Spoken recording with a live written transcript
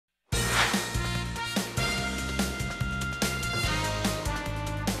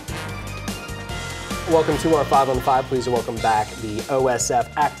Welcome to our 5 on 5. Please welcome back the OSF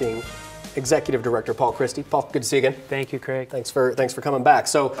Acting Executive Director, Paul Christy. Paul, good to see you again. Thank you, Craig. Thanks for coming back.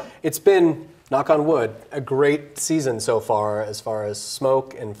 So it's been, knock on wood, a great season so far as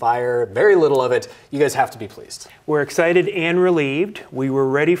smoke and fire. Very little of it. You guys have to be pleased. We're excited and relieved. We were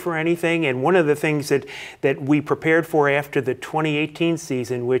ready for anything, and one of the things that we prepared for after the 2018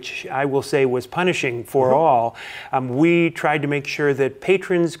 season, which I will say was punishing for all, we tried to make sure that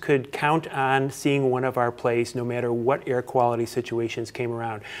patrons could count on seeing one of our plays no matter what air quality situations came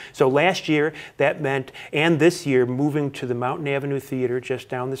around. So last year that meant, and this year, moving to the Mountain Avenue Theater just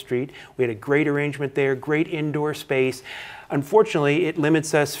down the street. We had a great arrangement there, great indoor space. Unfortunately, it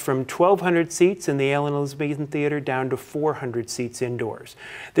limits us from 1,200 seats in the Allen Elizabethan Theater down to 400 seats indoors.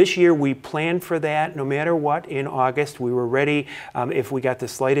 This year, we planned for that no matter what in August. We were ready, if we got the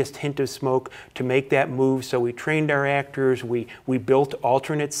slightest hint of smoke, to make that move. So we trained our actors, we built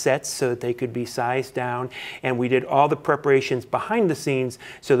alternate sets so that they could be sized down, and we did all the preparations behind the scenes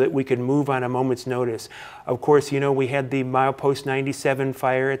so that we could move on a moment's notice. Of course, you know, we had the milepost 97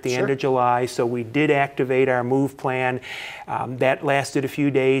 fire at the end of July, so we did activate our move plan. That lasted a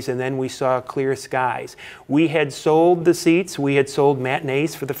few days, and then we saw clear skies. We had sold the seats. We had sold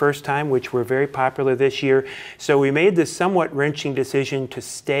matinees for the first time, which were very popular this year. So we made this somewhat wrenching decision to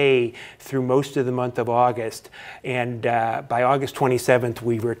stay through most of the month of August. And by August 27th,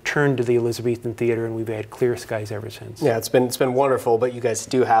 we returned to the Elizabethan Theater, and we've had clear skies ever since. Yeah, it's been wonderful, but you guys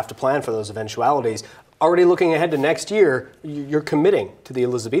do have to plan for those eventualities. Already looking ahead to next year, you're committing to the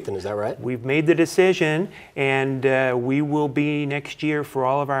Elizabethan, is that right? We've made the decision, and we will be next year for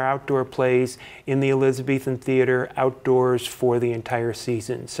all of our outdoor plays in the Elizabethan Theater outdoors for the entire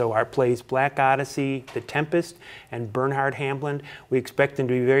season. So our plays Black Odyssey, The Tempest, and Bernhard Hamlin, we expect them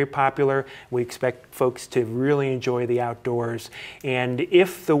to be very popular. We expect folks to really enjoy the outdoors. And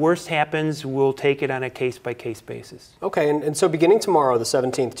if the worst happens, we'll take it on a case-by-case basis. Okay, and so beginning tomorrow, the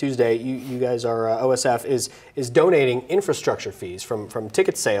 17th, Tuesday, you guys are OSF is donating infrastructure fees from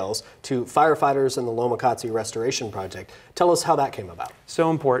ticket sales to firefighters in the Lomacazzi Restoration Project. Tell us how that came about.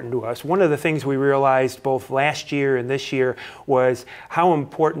 So important to us. One of the things we realized both last year and this year was how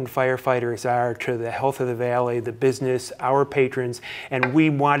important firefighters are to the health of the valley, the business, our patrons, and we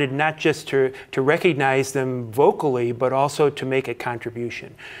wanted not just to recognize them vocally, but also to make a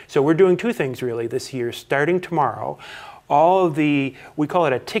contribution. So we're doing two things really this year, starting tomorrow. All of the, we call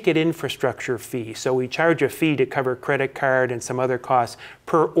it a ticket infrastructure fee. So we charge a fee to cover credit card and some other costs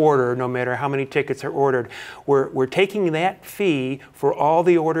per order, no matter how many tickets are ordered. We're taking that fee for all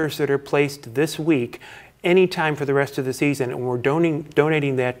the orders that are placed this week, anytime for the rest of the season, and we're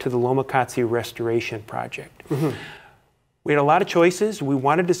donating that to the Lomacazzi Restoration Project. We had a lot of choices. We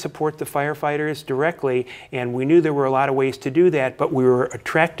wanted to support the firefighters directly, and we knew there were a lot of ways to do that, but we were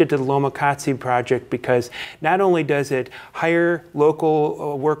attracted to the Lomacazzi project because not only does it hire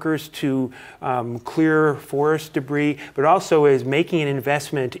local workers to clear forest debris, but also is making an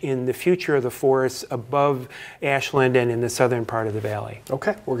investment in the future of the forests above Ashland and in the southern part of the valley.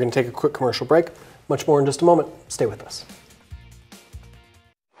 Okay, we're going to take a quick commercial break. Much more in just a moment. Stay with us.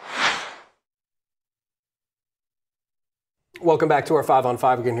 Welcome back to our 5 on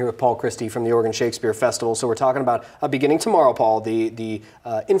 5. Again here with Paul Christy from the Oregon Shakespeare Festival. So we're talking about beginning tomorrow, Paul, the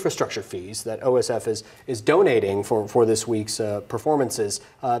infrastructure fees that OSF is donating for this week's performances.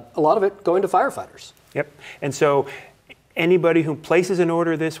 A lot of it going to firefighters. Yep. And so anybody who places an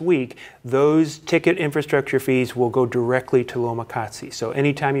order this week, those ticket infrastructure fees will go directly to Lomacazzi. So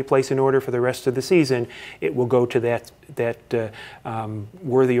anytime you place an order for the rest of the season, it will go to that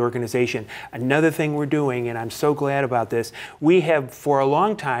worthy organization. Another thing we're doing, and I'm so glad about this, we have for a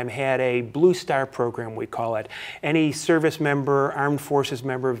long time had a Blue Star program, we call it. Any service member, armed forces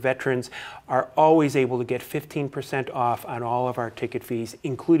member, veterans are always able to get 15% off on all of our ticket fees,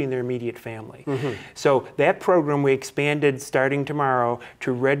 including their immediate family. So that program we expanded starting tomorrow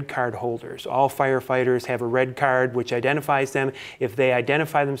to red card holders. All firefighters have a red card which identifies them. If they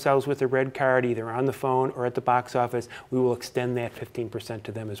identify themselves with a red card, either on the phone or at the box office, we will extend that 15%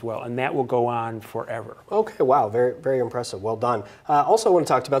 to them as well, and that will go on forever. Okay, wow, very, very impressive. Well done. Also, I want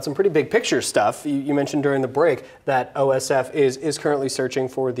to talk about some pretty big picture stuff. You mentioned during the break that OSF is currently searching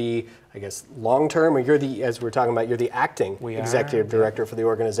for the, I guess, long-term, or you're the, as we're talking about, you're the acting executive director for the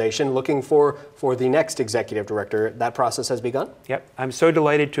organization, looking for the next executive director. That process has begun? Yep. I'm so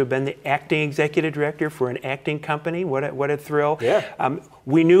delighted to have been the acting executive director for an acting company. What a thrill. Yeah.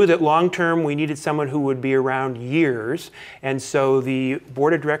 We knew that long-term we needed someone who would be around years, and so the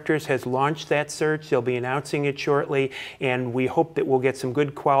board of directors has launched that search. They'll be announcing it shortly, and we hope that we'll get some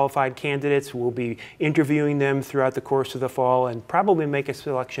good qualified candidates. We'll be interviewing them throughout the course of the fall and probably make a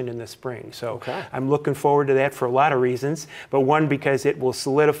selection in the spring. spring. So I'm looking forward to that for a lot of reasons, but one, because it will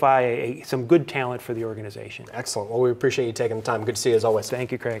solidify some good talent for the organization. Excellent. Well, we appreciate you taking the time. Good to see you as always.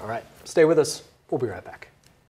 Thank you, Craig. All right. Stay with us. We'll be right back.